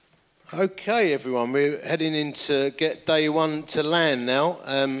Okay, everyone, we're heading into get day one to land now.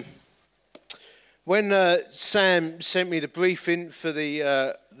 When Sam sent me the briefing for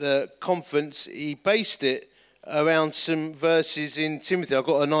the conference, he based it around some verses in Timothy. I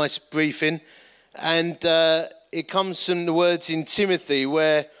got a nice briefing, and it comes from the words in Timothy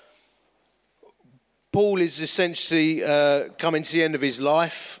where Paul is essentially coming to the end of his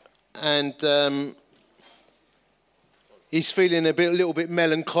life, and he's feeling a little bit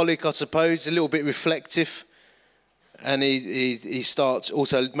melancholic, I suppose, a little bit reflective, and he starts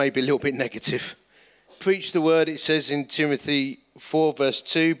also maybe a little bit negative. Preach the word, it says in Timothy 4 verse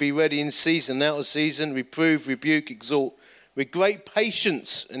 2, be ready in season, out of season, reprove, rebuke, exhort, with great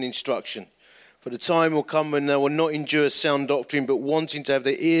patience and instruction. For the time will come when they will not endure sound doctrine, but wanting to have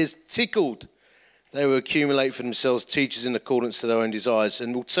their ears tickled, they will accumulate for themselves teachers in accordance to their own desires,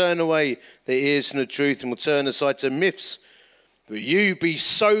 and will turn away their ears from the truth and will turn aside to myths. But you be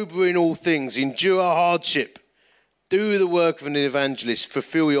sober in all things, endure hardship, do the work of an evangelist,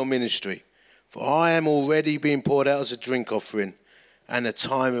 fulfill your ministry. For I am already being poured out as a drink offering, and the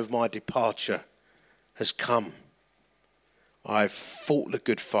time of my departure has come. I've fought the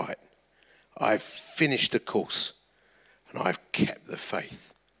good fight, I've finished the course, and I've kept the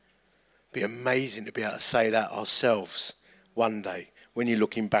faith. Be amazing to be able to say that ourselves one day when you're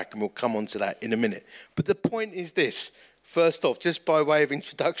looking back, and we'll come on to that in a minute. But the point is this, first off, just by way of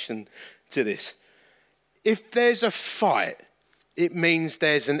introduction to this. If there's a fight, it means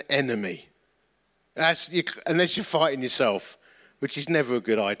there's an enemy. Unless you're fighting yourself, which is never a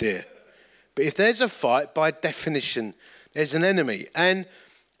good idea. But if there's a fight, by definition, there's an enemy. And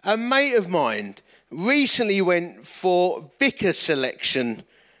a mate of mine recently went for vicar selection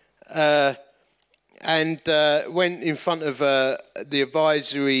and went in front of the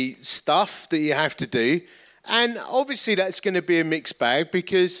advisory stuff that you have to do. And obviously that's going to be a mixed bag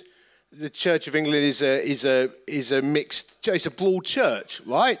because the Church of England is a mixed, it's a broad church,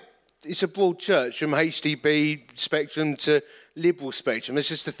 right? It's a broad church from HDB spectrum to liberal spectrum. It's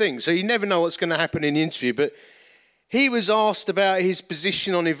just the thing. So you never know what's going to happen in the interview. But he was asked about his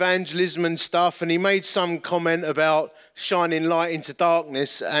position on evangelism and stuff, and he made some comment about shining light into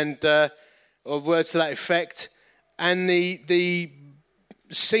darkness and or words to that effect. And the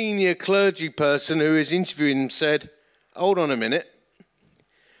senior clergy person who was interviewing him said, hold on a minute.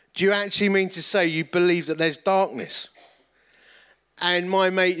 Do you actually mean to say you believe that there's darkness? And my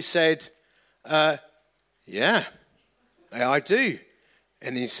mate said, yeah, I do.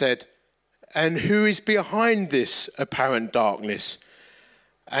 And he said, and who is behind this apparent darkness?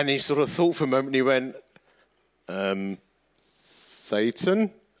 And he sort of thought for a moment, and he went,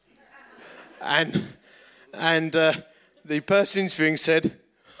 Satan? And the person interviewing said,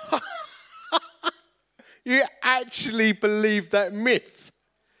 you actually believe that myth?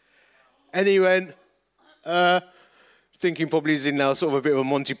 And he went, thinking probably he's in now sort of a bit of a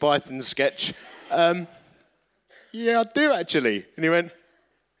Monty Python sketch. Yeah, I do actually. And he went,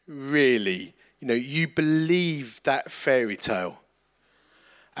 really? You know, you believe that fairy tale?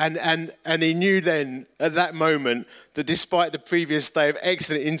 And he knew then, at that moment, that despite the previous day of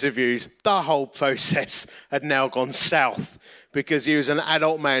excellent interviews, the whole process had now gone south because he was an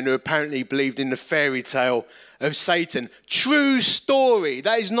adult man who apparently believed in the fairy tale of Satan. True story.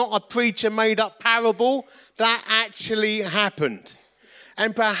 That is not a preacher made-up parable. That actually happened.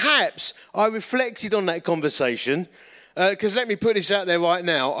 And perhaps I reflected on that conversation because let me put this out there right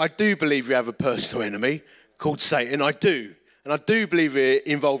now. I do believe we have a personal enemy called Satan. I do. And I do believe we're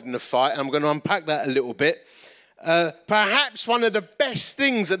involved in a fight. I'm going to unpack that a little bit. Perhaps one of the best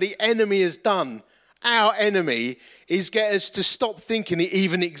things that the enemy has done, our enemy, is get us to stop thinking it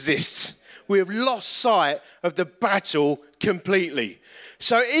even exists. We have lost sight of the battle completely.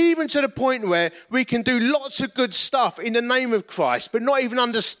 So even to the point where we can do lots of good stuff in the name of Christ, but not even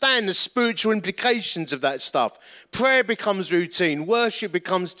understand the spiritual implications of that stuff. Prayer becomes routine. Worship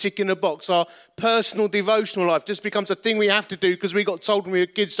becomes ticking a box. Our personal devotional life just becomes a thing we have to do because we got told when we were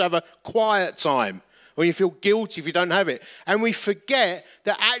kids to have a quiet time. When you feel guilty if you don't have it. And we forget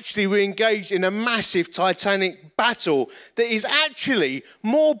that actually we're engaged in a massive titanic battle that is actually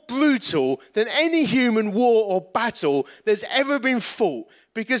more brutal than any human war or battle that's ever been fought.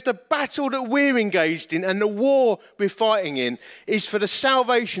 Because the battle that we're engaged in and the war we're fighting in is for the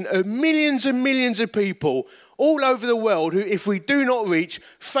salvation of millions and millions of people all over the world who, if we do not reach,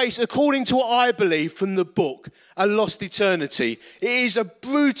 face, according to what I believe from the book, a lost eternity. It is a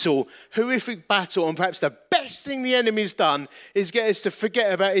brutal, horrific battle, and perhaps the best thing the enemy's done is get us to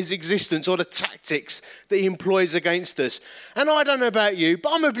forget about his existence or the tactics that he employs against us. And I don't know about you,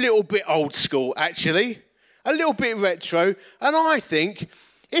 but I'm a little bit old school, actually. A little bit retro. And I think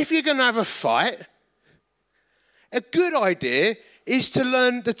if you're going to have a fight, a good idea is to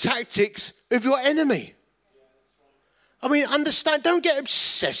learn the tactics of your enemy. I mean, understand, don't get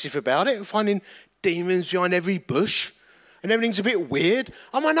obsessive about it and finding demons behind every bush and everything's a bit weird.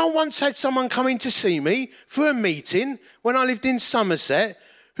 I mean, I once had someone come in to see me for a meeting when I lived in Somerset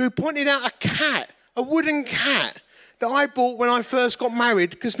who pointed out a cat, a wooden cat that I bought when I first got married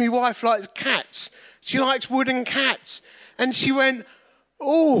because my wife likes cats. She likes wooden cats. And she went,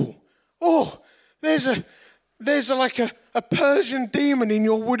 oh, there's like a Persian demon in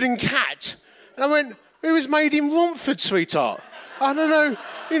your wooden cat. And I went, it was made in Romford, sweetheart. I don't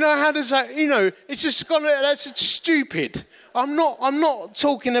know, how does that, it's just gone, that's stupid. I'm not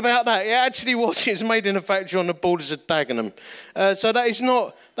talking about that. It actually was, it's made in a factory on the borders of Dagenham. So that is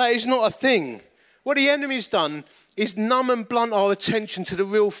not a thing. What the enemy's done is numb and blunt our attention to the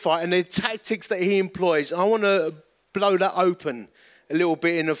real fight and the tactics that he employs. I want to blow that open a little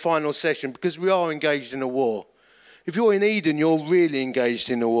bit in the final session because we are engaged in a war. If you're in Eden, you're really engaged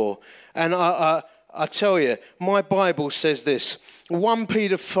in a war. And I tell you, my Bible says this, 1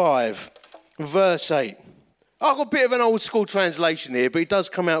 Peter 5, verse 8. I've got a bit of an old school translation here, but it does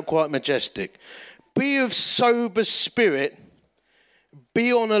come out quite majestic. Be of sober spirit,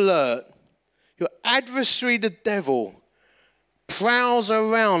 be on alert. Your adversary, the devil, prowls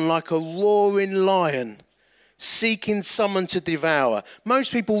around like a roaring lion, seeking someone to devour.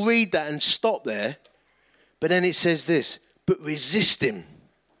 Most people read that and stop there, but then it says this, but resist him,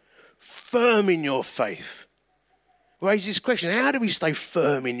 firm in your faith. Raise this question, how do we stay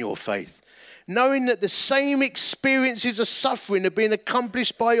firm in your faith? Knowing that the same experiences of suffering are being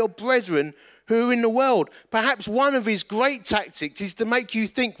accomplished by your brethren who are in the world. Perhaps one of his great tactics is to make you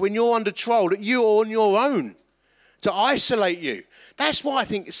think when you're under trial that you are on your own, to isolate you. That's why I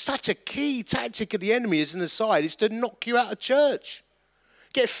think it's such a key tactic of the enemy as an aside, is to knock you out of church.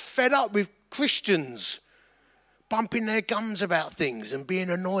 Get fed up with Christians bumping their gums about things and being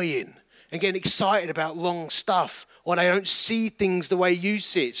annoying and getting excited about wrong stuff, or they don't see things the way you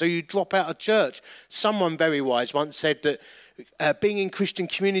see it, so you drop out of church. Someone very wise once said that being in Christian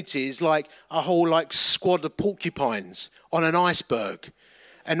community is like a whole squad of porcupines on an iceberg.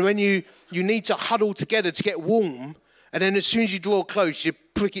 And when you need to huddle together to get warm, and then as soon as you draw close, you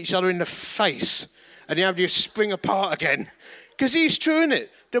prick each other in the face, and you have to spring apart again. Because it's true, isn't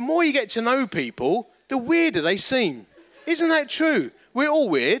it? The more you get to know people, the weirder they seem. Isn't that true? We're all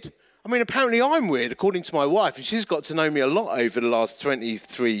weird. I mean, apparently I'm weird, according to my wife, and she's got to know me a lot over the last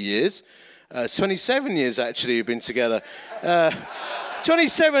 23 years. 27 years, actually, we've been together.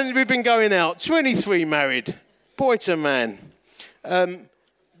 27, we've been going out. 23 married. Boy to man.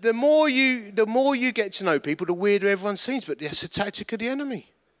 The more you get to know people, the weirder everyone seems. But that's a tactic of the enemy.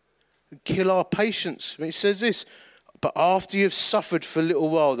 Kill our patience. I mean, it says this, but after you've suffered for a little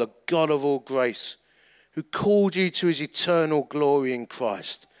while, the God of all grace, who called you to his eternal glory in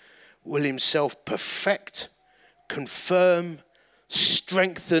Christ, will himself perfect, confirm,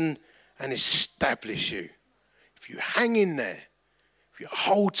 strengthen, and establish you. If you hang in there, if you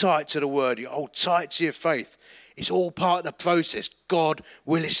hold tight to the word, you hold tight to your faith, it's all part of the process. God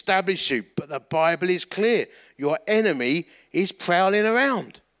will establish you. But the Bible is clear. Your enemy is prowling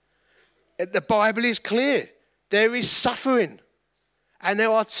around. The Bible is clear. There is suffering. And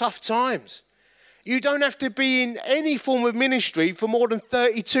there are tough times. You don't have to be in any form of ministry for more than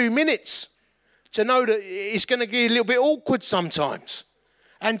 32 minutes to know that it's going to get a little bit awkward sometimes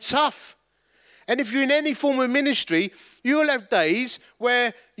and tough. And if you're in any form of ministry, you'll have days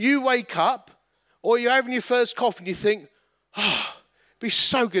where you wake up or you're having your first coffee and you think, it'd be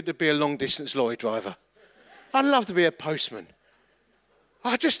so good to be a long-distance lorry driver. I'd love to be a postman.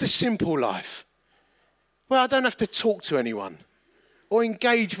 Just a simple life. Well, I don't have to talk to anyone or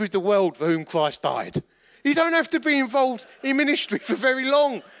engage with the world for whom Christ died. You don't have to be involved in ministry for very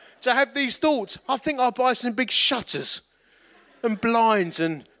long to have these thoughts. I think I'll buy some big shutters and blinds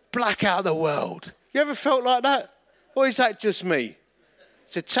and black out the world. You ever felt like that? Or is that just me?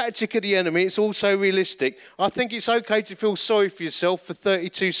 It's a tactic of the enemy. It's also realistic. I think it's okay to feel sorry for yourself for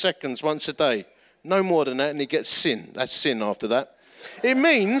 32 seconds once a day. No more than that, and it gets sin. That's sin after that. It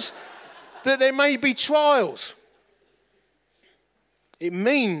means that there may be trials. It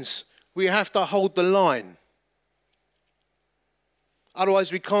means we have to hold the line.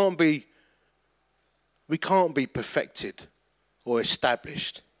 Otherwise, we can't be perfected or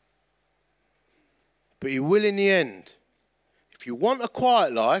established. But he will in the end. If you want a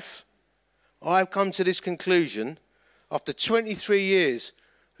quiet life, I've come to this conclusion after 23 years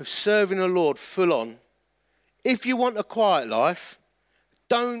of serving the Lord full on. If you want a quiet life,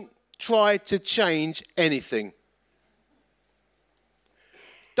 don't try to change anything.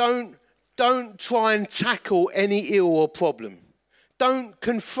 Don't try and tackle any ill or problem. Don't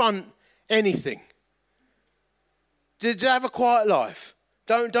confront anything. Just have a quiet life.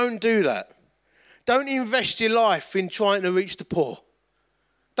 Don't do that. Don't invest your life in trying to reach the poor.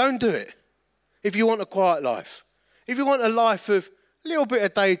 Don't do it if you want a quiet life. If you want a life of a little bit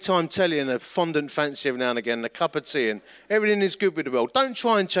of daytime telly and a fondant fancy every now and again, and a cup of tea and everything is good with the world, don't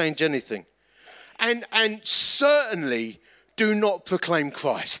try and change anything. And certainly do not proclaim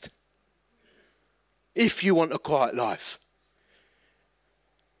Christ if you want a quiet life.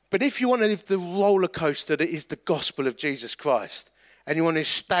 But if you want to live the roller coaster that is the gospel of Jesus Christ, and you want to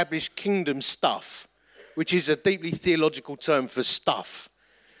establish kingdom stuff, which is a deeply theological term for stuff,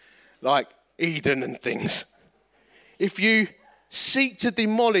 like Eden and things. If you seek to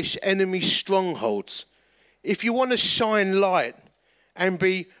demolish enemy strongholds, if you want to shine light and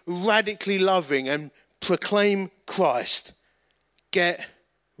be radically loving and proclaim Christ, get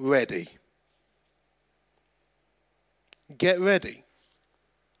ready. Get ready.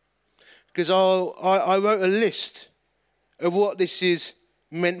 Because I wrote a list of what this is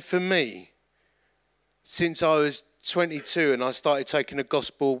meant for me since I was 22 and I started taking the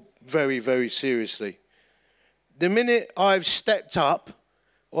gospel very, very seriously. The minute I've stepped up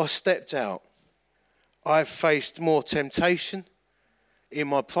or stepped out, I've faced more temptation in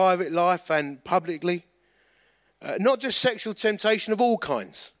my private life and publicly. Not just sexual temptation of all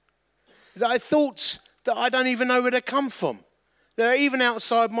kinds. Thoughts that I don't even know where they come from. They're even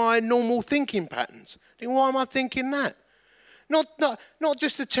outside my normal thinking patterns. Why am I thinking that? Not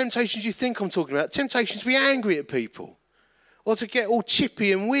just the temptations you think I'm talking about. Temptations to be angry at people. Or to get all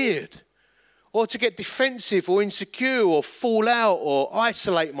chippy and weird. Or to get defensive or insecure or fall out or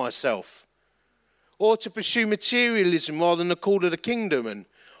isolate myself. Or to pursue materialism rather than the call of the kingdom, and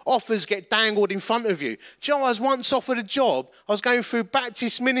offers get dangled in front of you. Do you know, I was once offered a job. I was going through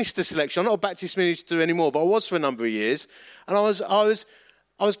Baptist minister selection. I'm not a Baptist minister anymore, but I was for a number of years. And I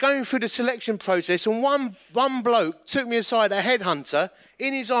was going through the selection process, and one bloke took me aside, a headhunter,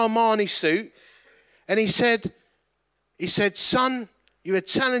 in his Armani suit, and he said, "Son, you're a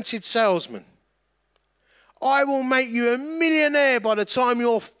talented salesman. I will make you a millionaire by the time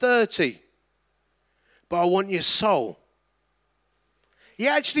you're 30. But I want your soul." He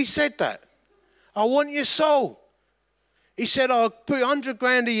actually said that. I want your soul. He said, "I'll put 100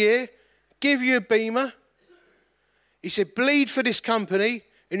 grand a year, give you a Beamer." He said, "Bleed for this company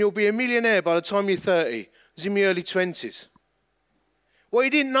and you'll be a millionaire by the time you're 30. I was in my early 20s. What he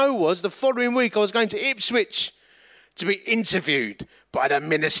didn't know was the following week I was going to Ipswich to be interviewed by the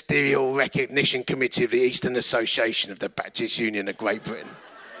Ministerial Recognition Committee of the Eastern Association of the Baptist Union of Great Britain.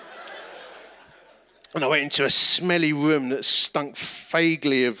 And I went into a smelly room that stunk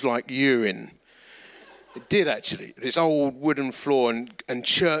vaguely of like urine. It did actually. This old wooden floor and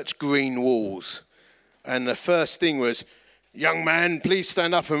church green walls. And the first thing was, "Young man, please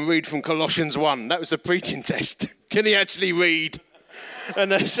stand up and read from Colossians 1. That was a preaching test. Can he actually read?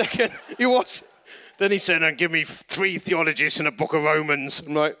 And the second, he was. Then he said, "And give me 3 theologists and a book of Romans."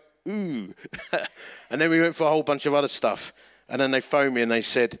 I'm like, ooh. And then we went for a whole bunch of other stuff. And then they phoned me and they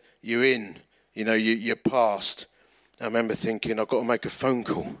said, "You're in. You know, you're passed." I remember thinking, I've got to make a phone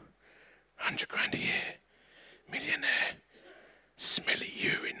call. 100 grand a year. Millionaire. Smelly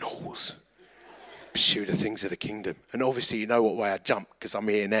urinals. Pursue the things of the kingdom. And obviously you know what way I jumped because I'm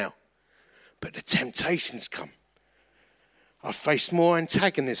here now. But the temptations come. I faced more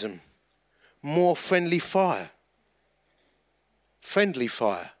antagonism. More friendly fire. Friendly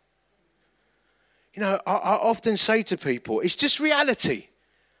fire. You know, I often say to people, it's just reality.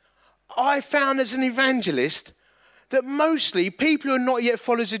 I found as an evangelist that mostly people who are not yet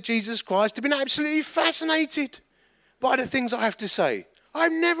followers of Jesus Christ have been absolutely fascinated by the things I have to say.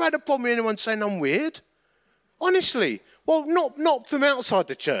 I've never had a problem with anyone saying I'm weird. Honestly. Well, not from outside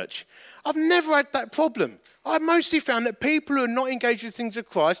the church. I've never had that problem. I've mostly found that people who are not engaged with things of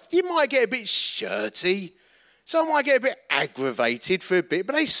Christ, you might get a bit shirty. Some might get a bit aggravated for a bit,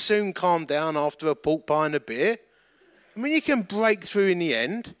 but they soon calm down after a pork pie and a beer. I mean, you can break through in the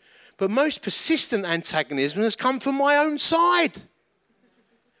end. But most persistent antagonism has come from my own side.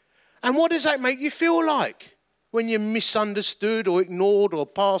 And what does that make you feel like? When you're misunderstood or ignored or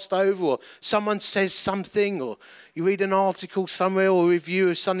passed over, or someone says something, or you read an article somewhere or a review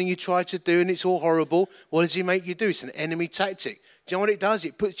of something you try to do and it's all horrible. What does it make you do? It's an enemy tactic. Do you know what it does?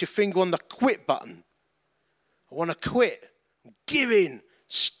 It puts your finger on the quit button. I want to quit. Give in.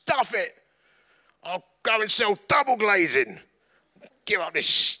 Stuff it. I'll go and sell double glazing. Give up this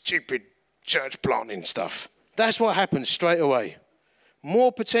stupid church planting stuff. That's what happens straight away.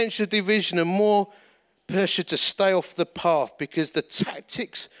 More potential division and more pressure to stay off the path, because the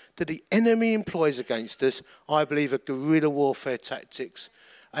tactics that the enemy employs against us, I believe, are guerrilla warfare tactics.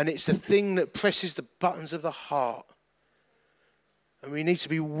 And it's the thing that presses the buttons of the heart. And we need to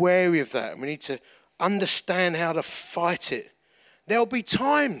be wary of that. And we need to understand how to fight it. There'll be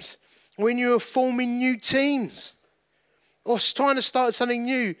times when you are forming new teams or trying to start something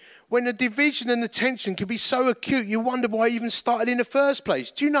new, when the division and the tension can be so acute, you wonder why you even started in the first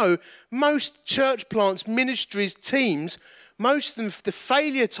place. Do you know, most church plants, ministries, teams, most of the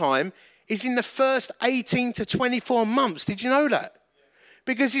failure time is in the first 18 to 24 months. Did you know that?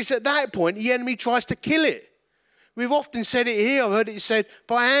 Because it's at that point the enemy tries to kill it. We've often said it here. I've heard it said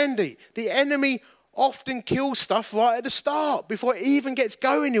by Andy. The enemy often kills stuff right at the start. Before it even gets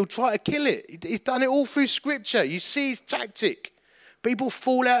going, he'll try to kill it. He's done it all through Scripture. You see his tactic. People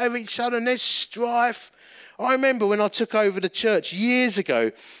fall out of each other and there's strife. I remember when I took over the church years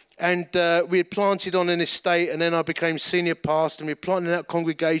ago, and we had planted on an estate, and then I became senior pastor, and we were planting out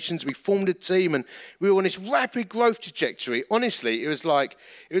congregations. We formed a team, and we were on this rapid growth trajectory. Honestly, it was like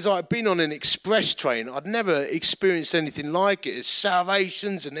being on an express train. I'd never experienced anything like it. It's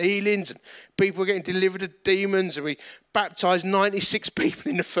salvations and healings, and people were getting delivered of demons, and we baptised 96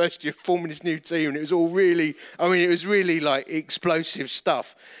 people in the first year forming this new team, and it was all really, it was really like explosive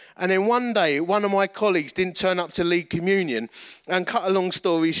stuff. And then one day, one of my colleagues didn't turn up to lead communion. And cut a long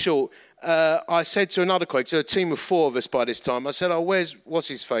story short, I said to another colleague, so a team of 4 of us by this time, I said, what's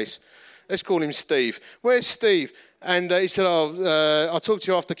his face? Let's call him Steve. Where's Steve? And he said, I'll talk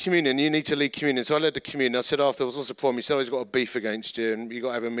to you after communion. You need to lead communion. So I led the communion. I said afterwards, what's the problem? He said, he's got a beef against you, and you've got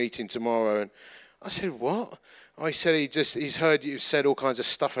to have a meeting tomorrow. And I said, what? He said he's heard you've said all kinds of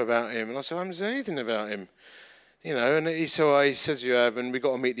stuff about him. And I said, I haven't said anything about him. You know, and he says you have, and we've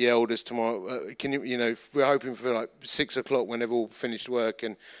got to meet the elders tomorrow. We're hoping for like 6 o'clock when they've all finished work,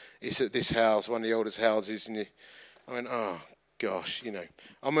 and it's at this house, one of the elders' houses. And I went, oh, gosh,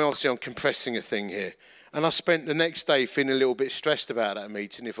 obviously I'm compressing a thing here. And I spent the next day feeling a little bit stressed about that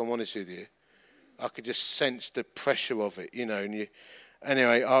meeting, if I'm honest with you. I could just sense the pressure of it,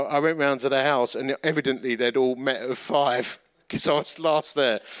 Anyway, I went round to the house, and evidently they'd all met at 5, because I was last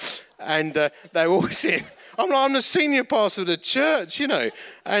there. And they were all sitting. I'm the senior pastor of the church,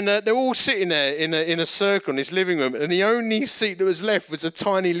 and they're all sitting there in a circle in this living room, and the only seat that was left was a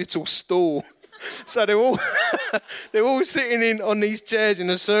tiny little stool. So they're all sitting on these chairs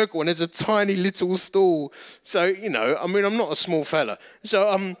in a circle, and there's a tiny little stool. So I'm not a small fella. So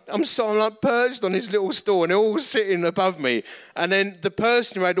I'm like perched on this little stool, and they're all sitting above me. And then the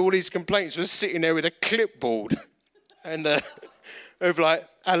person who had all these complaints was sitting there with a clipboard, and of like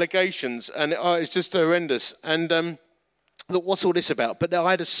allegations, and it's just horrendous. And look, what's all this about? But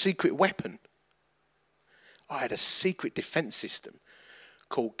I had a secret weapon. I had a secret defense system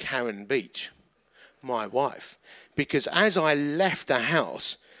called Karen Beech, my wife. Because as I left the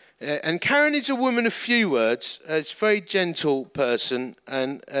house, and Karen is a woman of few words, she's a very gentle person,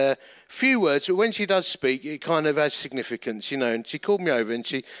 and few words, but when she does speak, it kind of has significance, and she called me over and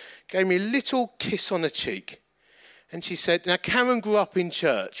she gave me a little kiss on the cheek. And she said, now, Karen grew up in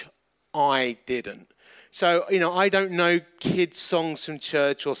church. I didn't. So, I don't know kids' songs from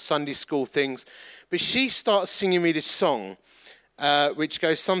church or Sunday school things. But she starts singing me this song, which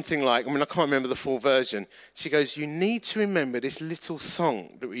goes something like, I can't remember the full version. She goes, you need to remember this little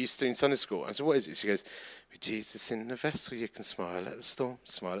song that we used to do in Sunday school. I said, what is it? She goes, with Jesus in the vessel, you can smile at the storm,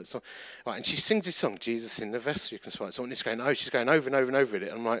 smile at the storm. Right, and she sings this song, Jesus in the vessel, you can smile at the storm. And she's going over and over and over with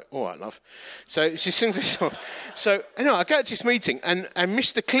it. I'm like, all right, love. So she sings this song. So, I go to this meeting, and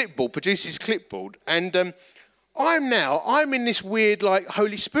Mr. Clipboard produces clipboard, and I'm in this weird, like,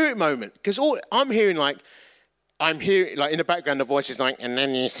 Holy Spirit moment, because I'm hearing, like, in the background, the voice is like, and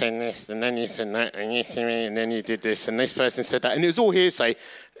then you said this, and then you said that, and you said me, and then you did this, and this person said that. And it was all hearsay.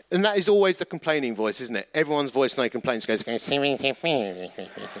 And that is always the complaining voice, isn't it? Everyone's voice when they complain goes, that's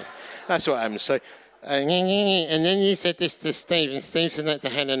what happens. So, and then you said this to Steve, and Steve said that to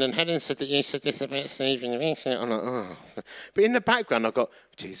Helen, and Helen said that you said this about Steve, and I'm like, oh. But in the background, I've got,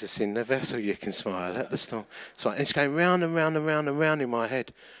 Jesus in the vessel, you can smile at the storm. So it's going round and round and round and round in my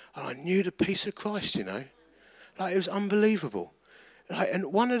head. And I knew the peace of Christ, Like, it was unbelievable.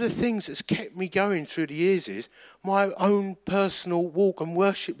 And one of the things that's kept me going through the years is my own personal walk and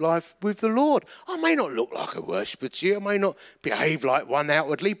worship life with the Lord. I may not look like a worshipper to you. I may not behave like one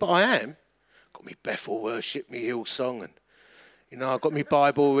outwardly, but I am. Got me Bethel worship, me Hillsong, and, I've got me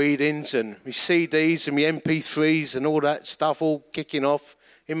Bible readings and my CDs and my MP3s and all that stuff all kicking off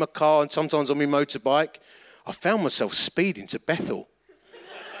in my car and sometimes on my motorbike. I found myself speeding to Bethel.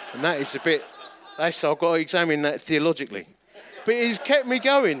 And that is so I've got to examine that theologically. But it's kept me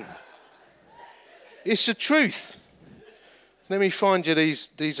going. It's the truth. Let me find you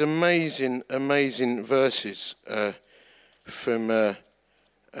these amazing verses from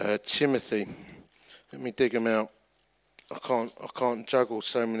Timothy. Let me dig them out. I can't juggle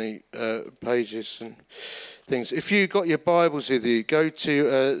so many pages and things. If you got your Bibles with you, go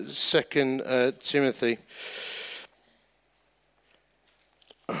to 2 Timothy.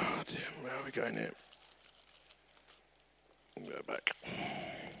 Oh dear, where are we going here? Go back.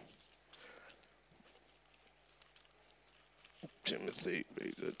 Timothy.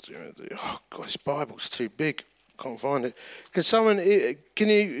 Oh God, this Bible's too big. Can't find it. Someone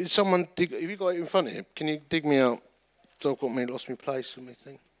dig? Have you got it in front of you? Can you dig me out? So I've got lost my place and my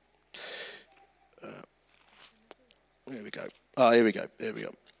thing. Here we go. Here we go.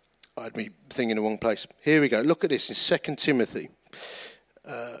 I had me thing in the wrong place. Here we go. Look at this in 2 Timothy.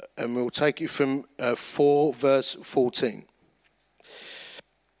 And we'll take it from 4 verse 14.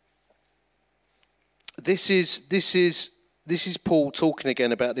 This is Paul talking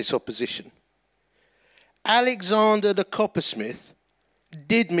again about this opposition. Alexander the coppersmith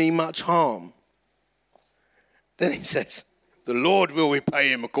did me much harm. Then he says, the Lord will repay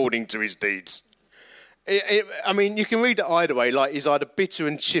him according to his deeds. I mean, you can read it either way. Like, he's either bitter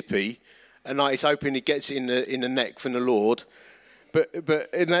and chippy, and like he's hoping he gets it in the neck from the Lord.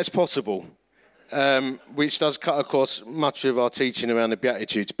 And that's possible, which does cut across much of our teaching around the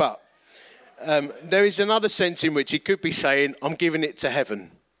Beatitudes. But there is another sense in which he could be saying, I'm giving it to heaven.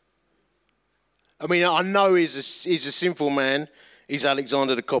 I mean, I know he's a sinful man. He's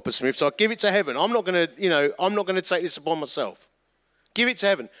Alexander the coppersmith, so I give it to heaven. I'm not going to take this upon myself. Give it to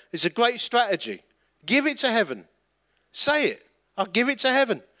heaven. It's a great strategy. Give it to heaven. Say it. I'll give it to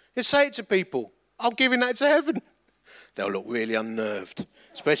heaven. Just say it to people. I'm giving that to heaven. They'll look really unnerved,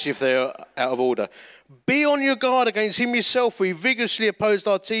 especially if they're out of order. Be on your guard against him yourself, for he vigorously opposed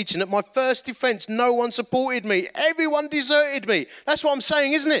our teaching. At my first defense, no one supported me. Everyone deserted me. That's what I'm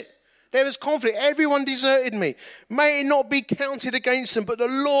saying, isn't it? There was conflict. Everyone deserted me. May it not be counted against them, but the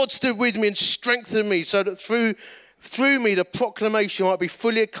Lord stood with me and strengthened me, so that through me the proclamation might be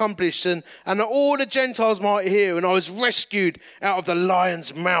fully accomplished, and that all the Gentiles might hear. And I was rescued out of the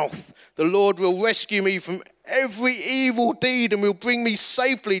lion's mouth. The Lord will rescue me from every evil deed and will bring me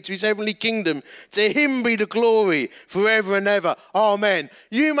safely to his heavenly kingdom. To him be the glory forever and ever. Amen.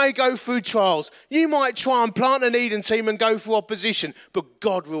 You may go through trials. You might try and plant an Eden team and go through opposition, but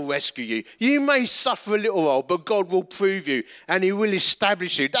God will rescue you. You may suffer a little while, but God will prove you and he will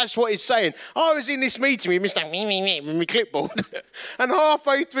establish you. That's what he's saying. I was in this meeting with Mr. with my clipboard, and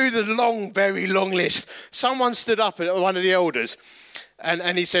halfway through the very long list, someone stood up at one of the elders.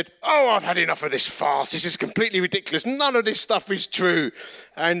 And he said, I've had enough of this farce. This is completely ridiculous. None of this stuff is true.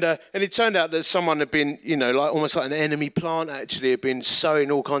 And it turned out that someone had been, almost like an enemy plant, actually, had been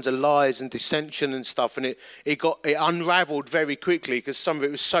sowing all kinds of lies and dissension and stuff. And it unravelled very quickly because some of it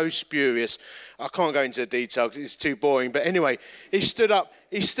was so spurious. I can't go into the detail because it's too boring. But anyway, he stood up.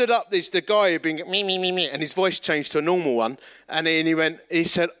 The guy had been, me, and his voice changed to a normal one. And then he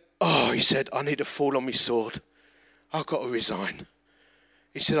said, I need to fall on my sword. I've got to resign.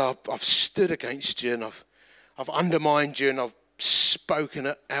 He said, I've stood against you and I've undermined you and I've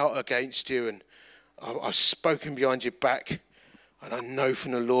spoken out against you and I've spoken behind your back. And I know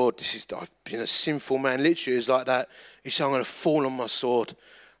from the Lord, I've been a sinful man. Literally, it's like that. He said, I'm going to fall on my sword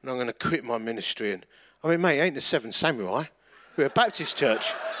and I'm going to quit my ministry. And I mean, mate, ain't the 7 Samurai. We're a Baptist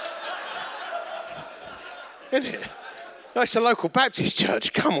church. Isn't it? No, it's a local Baptist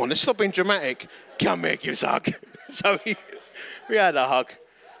church. Come on, let's stop being dramatic. Come here, give us a hug. So we had a hug.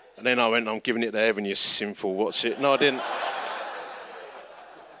 And then I went, I'm giving it to heaven, you sinful, what's it? No, I didn't.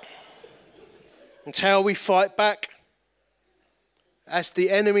 It's how we fight back. That's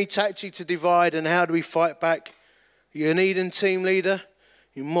the enemy tactic to divide. And how do we fight back? You're an Eden team leader.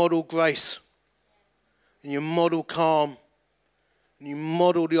 You model grace. And you model calm. And you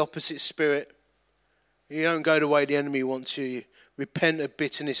model the opposite spirit. You don't go the way the enemy wants you. You repent of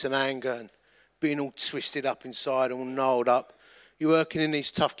bitterness and anger and being all twisted up inside and all gnarled up. You're working in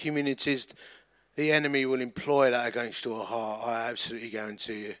these tough communities, the enemy will employ that against your heart. I absolutely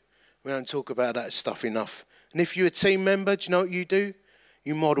guarantee you. We don't talk about that stuff enough. And if you're a team member, do you know what you do?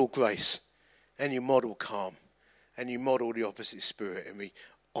 You model grace and you model calm and you model the opposite spirit, and we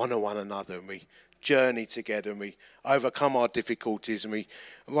honour one another and we journey together and we overcome our difficulties. And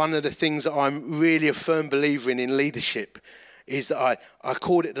one of the things that I'm really a firm believer in leadership is that I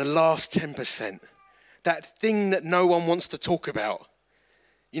call it the last 10%. That thing that no one wants to talk about.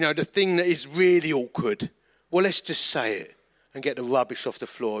 The thing that is really awkward. Well, let's just say it and get the rubbish off the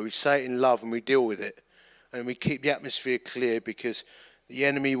floor. We say it in love and we deal with it. And we keep the atmosphere clear because, The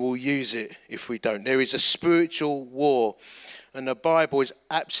enemy will use it if we don't. There is a spiritual war, and the Bible is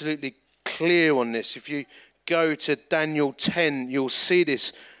absolutely clear on this. If you go to Daniel 10, you'll see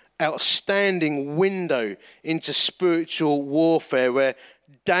this outstanding window into spiritual warfare where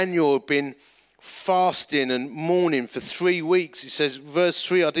Daniel had been fasting and mourning for 3 weeks. It says, verse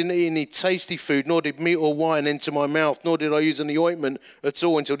 3, I didn't eat any tasty food, nor did meat or wine enter my mouth, nor did I use any ointment at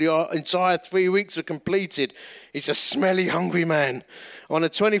all until the entire 3 weeks were completed. He's a smelly, hungry man. On the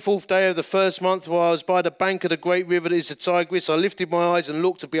 24th day of the first month, while I was by the bank of the great river that is the Tigris, I lifted my eyes and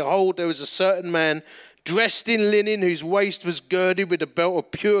looked, and behold, there was a certain man dressed in linen, whose waist was girded with a belt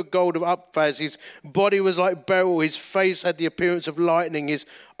of pure gold of Uphaz. His body was like beryl. His face had the appearance of lightning. His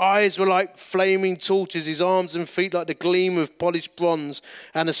eyes were like flaming torches. His arms and feet like the gleam of polished bronze,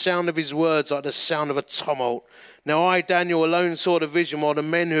 and the sound of his words like the sound of a tumult. Now I, Daniel, alone saw the vision, while the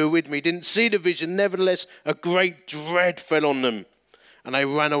men who were with me didn't see the vision. Nevertheless, a great dread fell on them, and they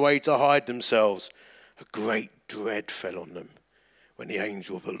ran away to hide themselves. A great dread fell on them when the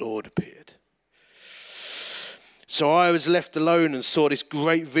angel of the Lord appeared. So I was left alone and saw this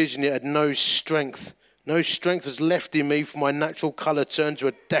great vision. It had no strength. No strength was left in me, for my natural colour turned to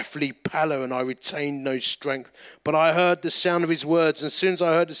a deathly pallor, and I retained no strength. But I heard the sound of his words, and as soon as I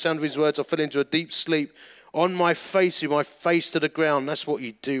heard the sound of his words, I fell into a deep sleep. On my face, with my face to the ground. That's what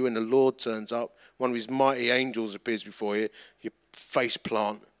you do when the Lord turns up. One of his mighty angels appears before you. You face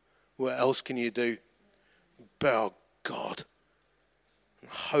plant. What else can you do? Bow God. The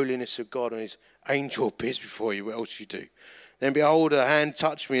holiness of God, and his angel appears before you. What else you do? Then behold, a hand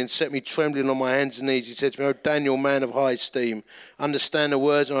touched me and set me trembling on my hands and knees. He said to me, O Daniel, man of high esteem, understand the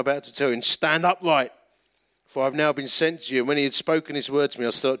words I'm about to tell you, and stand upright, for I've now been sent to you. And when he had spoken his words to me, I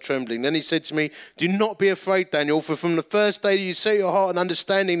started trembling. Then he said to me, do not be afraid, Daniel, for from the first day that you set your heart on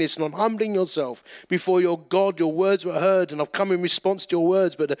understanding this and on humbling yourself before your God, your words were heard, and I've come in response to your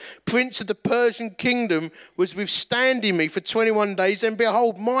words. But the prince of the Persian kingdom was withstanding me for 21 days. And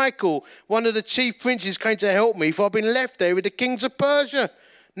behold, Michael, one of the chief princes, came to help me, for I've been left there with the kings of Persia.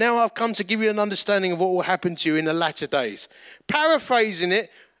 Now I've come to give you an understanding of what will happen to you in the latter days. Paraphrasing it,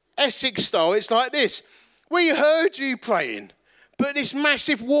 Essex style, it's like this. We heard you praying, but this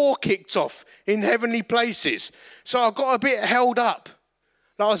massive war kicked off in heavenly places. So I got a bit held up.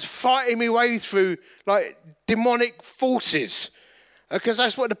 Like I was fighting my way through like demonic forces. Because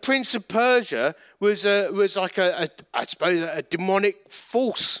that's what the Prince of Persia was like I suppose a demonic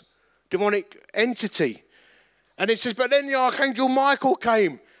force, demonic entity. And it says, but then the Archangel Michael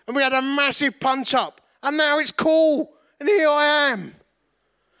came and we had a massive punch up. And now it's cool. And here I am.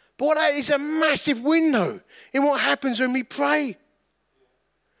 But that is a massive window in what happens when we pray.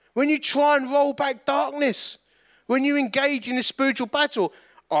 When you try and roll back darkness. When you engage in a spiritual battle.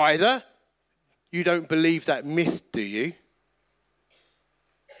 Either you don't believe that myth, do you?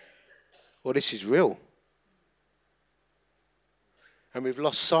 Or this is real. And we've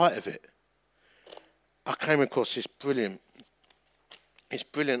lost sight of it. I came across this brilliant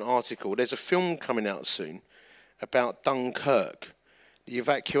article. There's a film coming out soon about Dunkirk. The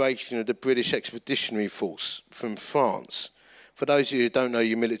evacuation of the British Expeditionary Force from France. For those of you who don't know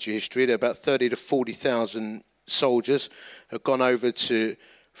your military history, there are about 30 to 40,000 soldiers who have gone over to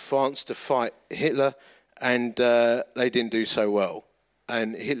France to fight Hitler, and they didn't do so well.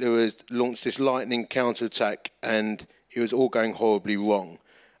 And Hitler has launched this lightning counterattack, and it was all going horribly wrong.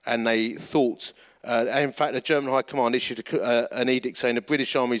 And they thought, in fact, the German High Command issued an edict saying the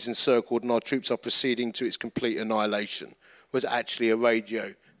British army is encircled and our troops are proceeding to its complete annihilation. Was actually a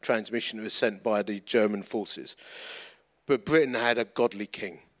radio transmission that was sent by the German forces. But Britain had a godly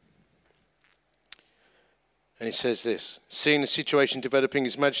king. And he says this, seeing the situation developing,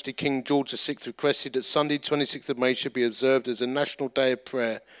 His Majesty King George VI requested that Sunday 26th of May should be observed as a national day of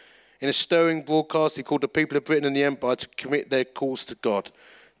prayer. In a stirring broadcast, he called the people of Britain and the Empire to commit their cause to God.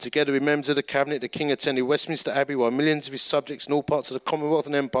 Together with members of the cabinet, the king attended Westminster Abbey while millions of his subjects in all parts of the Commonwealth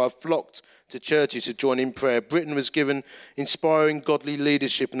and Empire flocked to churches to join in prayer. Britain was given inspiring godly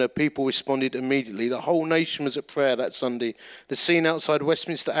leadership and her people responded immediately. The whole nation was at prayer that Sunday. The scene outside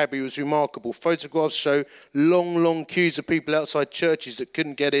Westminster Abbey was remarkable. Photographs show long queues of people outside churches that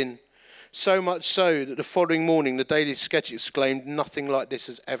couldn't get in. So much so that the following morning, the Daily Sketch exclaimed, nothing like this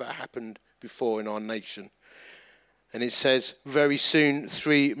has ever happened before in our nation. And it says, very soon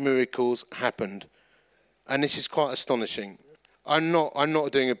 3 miracles happened. And this is quite astonishing. I'm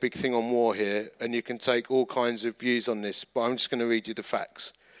not doing a big thing on war here, and you can take all kinds of views on this, but I'm just going to read you the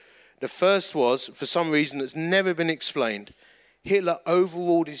facts. The first was, for some reason that's never been explained, Hitler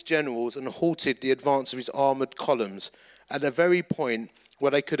overruled his generals and halted the advance of his armoured columns at the very point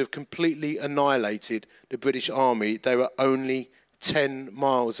where they could have completely annihilated the British army. They were only 10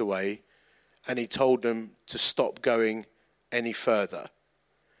 miles away, and he told them to stop going any further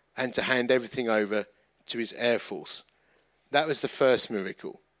and to hand everything over to his Air Force. That was the first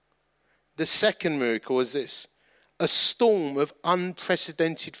miracle. The second miracle was this. A storm of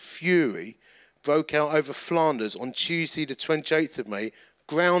unprecedented fury broke out over Flanders on Tuesday the 28th of May,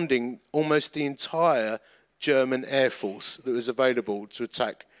 grounding almost the entire German Air Force that was available to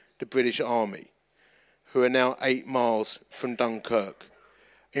attack the British Army, who are now 8 miles from Dunkirk.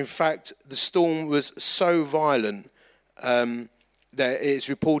 In fact, the storm was so violent that it's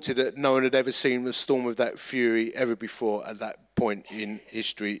reported that no one had ever seen a storm of that fury ever before at that point in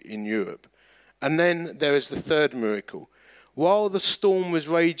history in Europe. And then there is the third miracle. While the storm was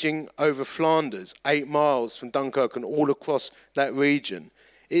raging over Flanders, 8 miles from Dunkirk and all across that region,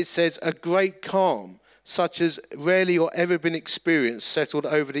 it says a great calm, such as rarely or ever been experienced, settled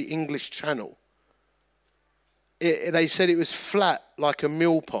over the English Channel. They said it was flat like a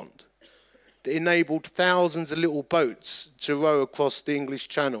mill pond. That enabled thousands of little boats to row across the English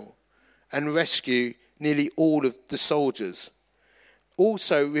Channel and rescue nearly all of the soldiers.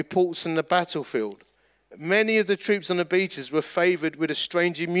 Also, reports from the battlefield. Many of the troops on the beaches were favoured with a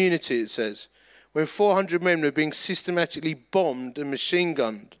strange immunity, it says, when 400 men were being systematically bombed and machine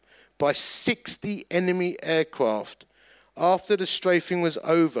gunned by 60 enemy aircraft. After the strafing was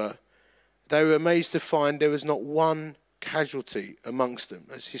over, they were amazed to find there was not one casualty amongst them.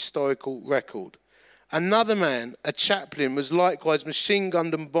 That's historical record. Another man, a chaplain, was likewise machine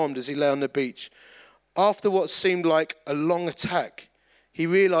gunned and bombed as he lay on the beach. After what seemed like a long attack, he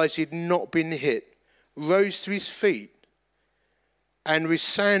realised he had not been hit, rose to his feet, and with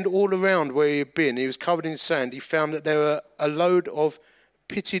sand all around where he had been, he was covered in sand, he found that there were a load of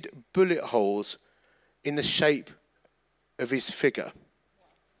pitted bullet holes in the shape of his figure.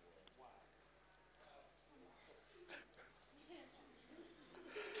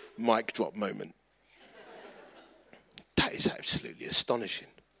 Mic drop moment. That is absolutely astonishing.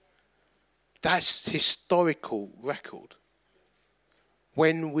 That's historical record.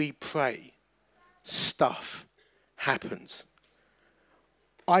 When we pray, stuff happens.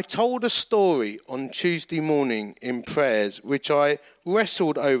 I told a story on Tuesday morning in prayers, which I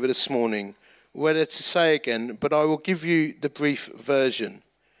wrestled over this morning, whether to say again, but I will give you the brief version.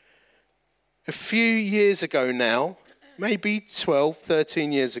 A few years ago now, maybe 12,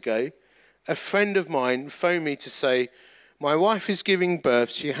 13 years ago, a friend of mine phoned me to say, my wife is giving birth,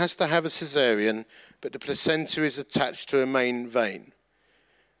 she has to have a cesarean, but the placenta is attached to a main vein.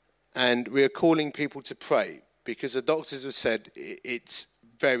 And we are calling people to pray because the doctors have said it's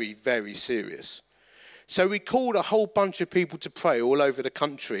very, very serious. So we called a whole bunch of people to pray all over the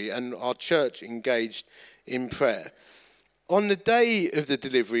country, and our church engaged in prayer. On the day of the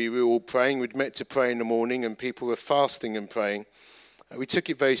delivery, we were all praying. We'd met to pray in the morning, and people were fasting and praying. We took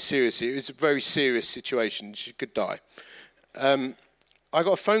it very seriously. It was a very serious situation. She could die. I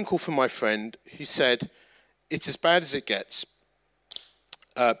got a phone call from my friend who said, it's as bad as it gets.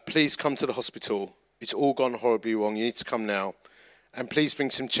 Please come to the hospital. It's all gone horribly wrong. You need to come now. And please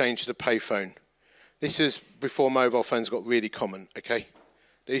bring some change to the payphone. This is before mobile phones got really common, okay?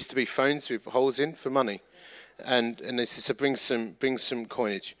 There used to be phones with holes in for money. And they said, so bring some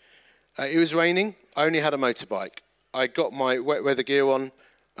coinage. It was raining. I only had a motorbike. I got my wet weather gear on,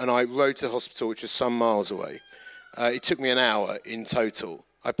 and I rode to the hospital, which was some miles away. It took me an hour in total.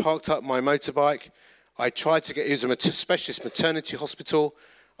 I parked up my motorbike. I tried to get, it was a specialist maternity hospital.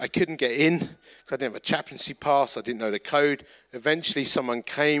 I couldn't get in because I didn't have a chaplaincy pass. I didn't know the code. Eventually someone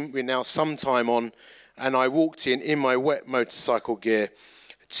came. We're now some time on. And I walked in my wet motorcycle gear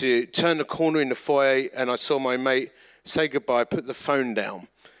to turn the corner in the foyer. And I saw my mate say goodbye, put the phone down.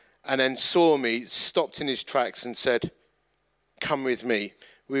 And then saw me, stopped in his tracks and said, come with me.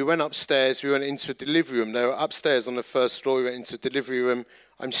 We went upstairs. We went into a delivery room. They were upstairs on the first floor. We went into a delivery room.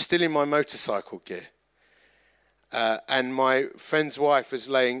 I'm still in my motorcycle gear. And my friend's wife was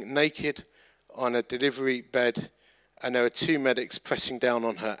laying naked on a delivery bed, and there were two medics pressing down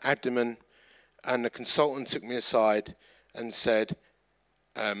on her abdomen, and the consultant took me aside and said,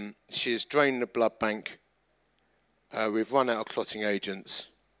 she has drained the blood bank, we've run out of clotting agents,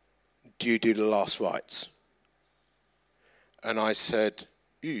 do you do the last rites? And I said,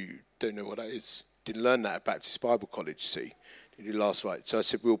 you don't know what that is. Didn't learn that at Baptist Bible College, see. Do you do the last rites? So I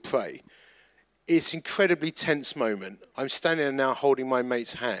said, we'll pray. It's an incredibly tense moment. I'm standing there now holding my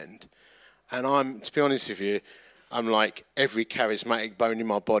mate's hand, and to be honest with you, I'm like, every charismatic bone in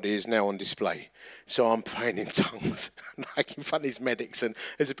my body is now on display. So I'm praying in tongues, like in front of these medics, and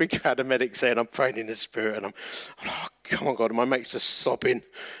there's a big crowd of medics there, and I'm praying in the spirit, and I'm like, oh, come on, God, and my mate's just sobbing,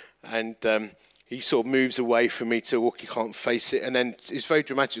 and he sort of moves away from me to walk. He can't face it. And then it's very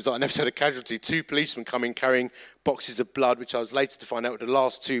dramatic. It's like an episode of Casualty. 2 policemen come in carrying boxes of blood, which I was later to find out were the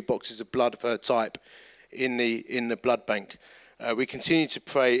last 2 boxes of blood of her type in the blood bank. We continued to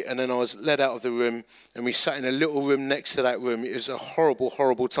pray, and then I was led out of the room, and we sat in a little room next to that room. It was a horrible,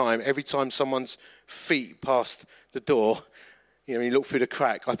 horrible time. Every time someone's feet passed the door, you look through the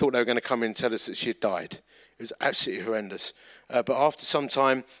crack, I thought they were going to come in and tell us that she had died. It was absolutely horrendous. But after some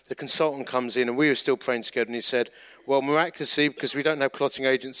time, the consultant comes in, and we were still praying together, and he said, well, miraculously, because we don't have clotting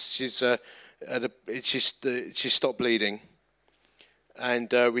agents, she's stopped bleeding.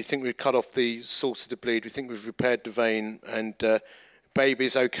 And we think we've cut off the source of the bleed. We think we've repaired the vein, and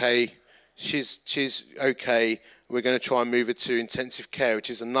baby's okay. She's okay. We're going to try and move her to intensive care, which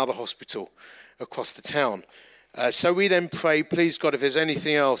is another hospital across the town. So we then prayed, please God, if there's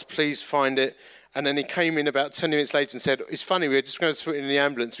anything else, please find it. And then he came in about 20 minutes later and said, it's funny, we were just going to put it in the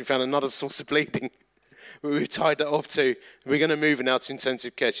ambulance. We found another source of bleeding. We tied that off to. We're going to move her now to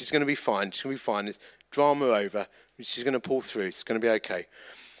intensive care. She's going to be fine. She's going to be fine. It's drama over. She's going to pull through. It's going to be okay.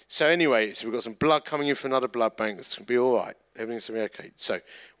 So anyway, we've got some blood coming in from another blood bank. It's going to be all right. Everything's going to be okay. So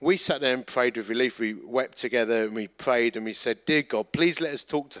we sat there and prayed with relief. We wept together and we prayed and we said, dear God, please let us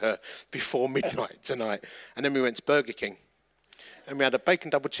talk to her before midnight tonight. And then we went to Burger King. And we had a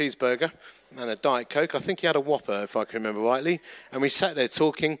bacon double cheeseburger and a Diet Coke. I think he had a Whopper, if I can remember rightly. And we sat there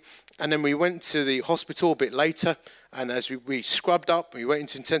talking. And then we went to the hospital a bit later. And as we scrubbed up, we went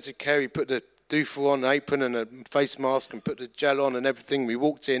into intensive care. We put the doofle on, an apron and a face mask and put the gel on and everything. We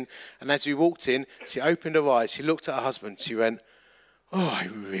walked in. And as we walked in, she opened her eyes. She looked at her husband. She went, oh, I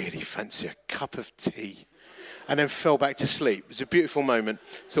really fancy a cup of tea. And then fell back to sleep. It was a beautiful moment.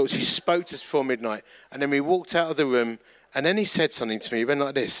 So she spoke to us before midnight. And then we walked out of the room. And then he said something to me. He went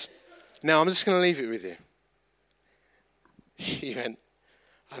like this. Now, I'm just going to leave it with you. He went,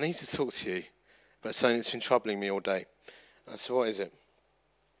 I need to talk to you about something that's been troubling me all day. I said, what is it?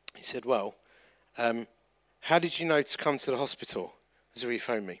 He said, well, how did you know to come to the hospital? I said, well, you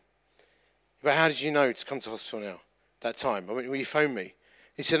phoned me. But how did you know to come to the hospital now, that time? I went, well, you phoned me.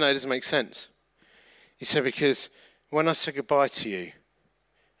 He said, no, it doesn't make sense. He said, because when I said goodbye to you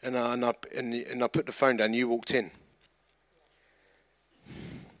and I put the phone down, you walked in.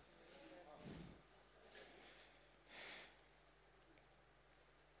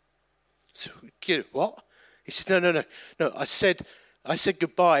 So, what? He said, no. I said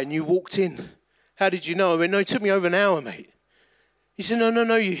goodbye and you walked in. How did you know? I went, no, it took me over an hour, mate. He said,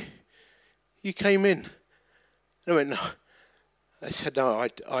 no, you came in. I went, no. I said, no,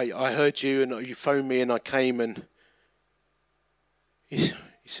 I heard you and you phoned me and I came and he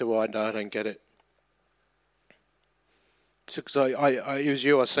said, well, I don't get it. So, because it was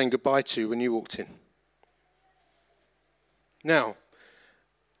you I was saying goodbye to when you walked in. Now,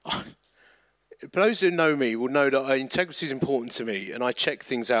 those who know me will know that integrity is important to me, and I check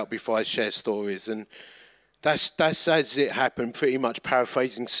things out before I share stories, and that's as it happened, pretty much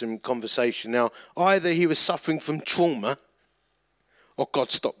paraphrasing some conversation. Now, either he was suffering from trauma, or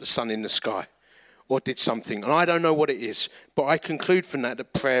God stopped the sun in the sky, or did something, and I don't know what it is, but I conclude from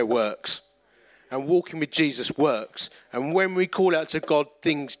that prayer works, and walking with Jesus works, and when we call out to God,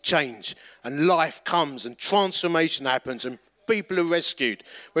 things change, and life comes, and transformation happens, and people are rescued.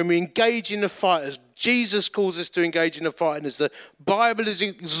 When we engage in the fight, as Jesus calls us to engage in the fight, and as the Bible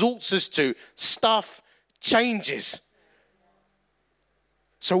exalts us to, stuff changes.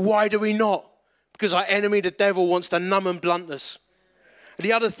 So why do we not? Because our enemy, the devil, wants to numb and blunt us. And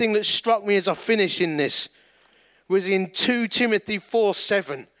the other thing that struck me as I finish in this was in 2 Timothy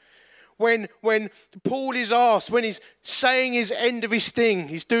 4:7. When Paul is asked, when he's saying his end of his thing,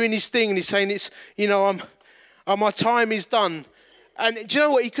 he's doing his thing, and he's saying, it's, my time is done. And do you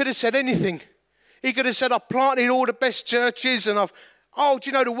know what? He could have said anything. He could have said, I've planted all the best churches and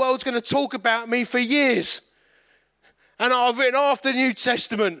the world's going to talk about me for years. And I've written half the New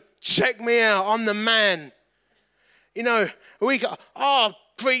Testament. Check me out. I'm the man. I've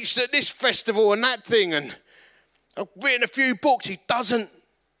preached at this festival and that thing. And I've written a few books. He doesn't.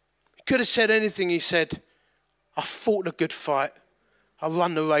 He could have said anything. He said, I fought a good fight. I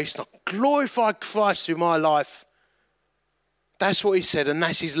run the race and I glorified Christ through my life. That's what he said, and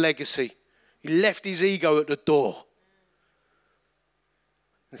that's his legacy. He left his ego at the door.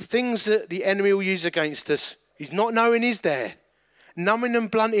 The things that the enemy will use against us, he's not knowing he's there. Numbing and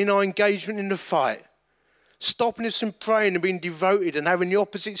blunting our engagement in the fight. Stopping us from praying and being devoted and having the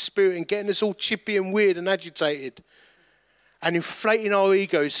opposite spirit and getting us all chippy and weird and agitated. and inflating our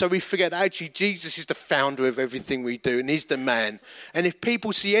egos so we forget that actually Jesus is the founder of everything we do and he's the man. And if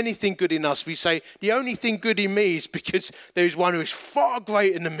people see anything good in us, we say, the only thing good in me is because there is one who is far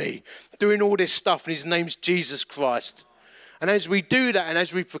greater than me doing all this stuff, and his name's Jesus Christ. And as we do that and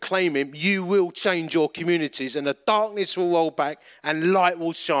as we proclaim him, you will change your communities and the darkness will roll back and light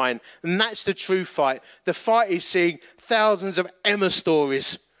will shine. And that's the true fight. The fight is seeing thousands of Emma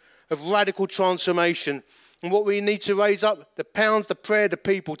stories of radical transformation. And what we need to raise up, the pounds, the prayer, the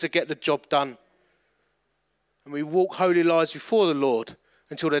people to get the job done. And we walk holy lives before the Lord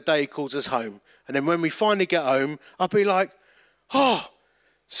until the day he calls us home. And then when we finally get home, I'll be like, oh,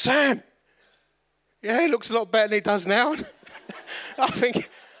 Sam, yeah, he looks a lot better than he does now.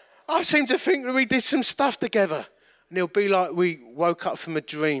 I seem to think that we did some stuff together. And it'll be like we woke up from a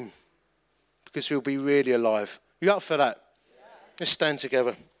dream because we'll be really alive. You up for that? Yeah. Let's stand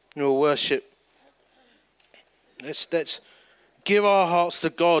together and we'll worship. Let's give our hearts to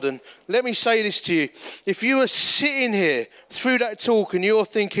God. And let me say this to you. If you are sitting here through that talk and you're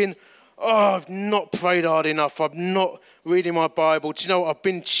thinking, oh, I've not prayed hard enough, I'm not reading my Bible, do you know what? I've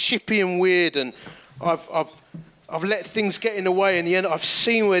been chippy and weird and I've let things get in the way, and I've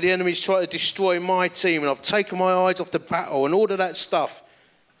seen where the enemy's trying to destroy my team, and I've taken my eyes off the battle and all of that stuff.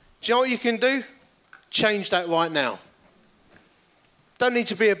 Do you know what you can do? Change that right now. Don't need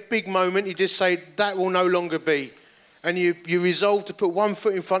to be a big moment. You just say, that will no longer be. And you resolve to put one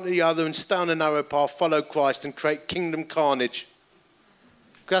foot in front of the other and stay on a narrow path, follow Christ and create kingdom carnage.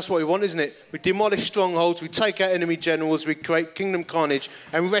 That's what we want, isn't it? We demolish strongholds, we take out enemy generals, we create kingdom carnage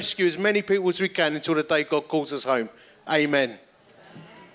and rescue as many people as we can until the day God calls us home. Amen.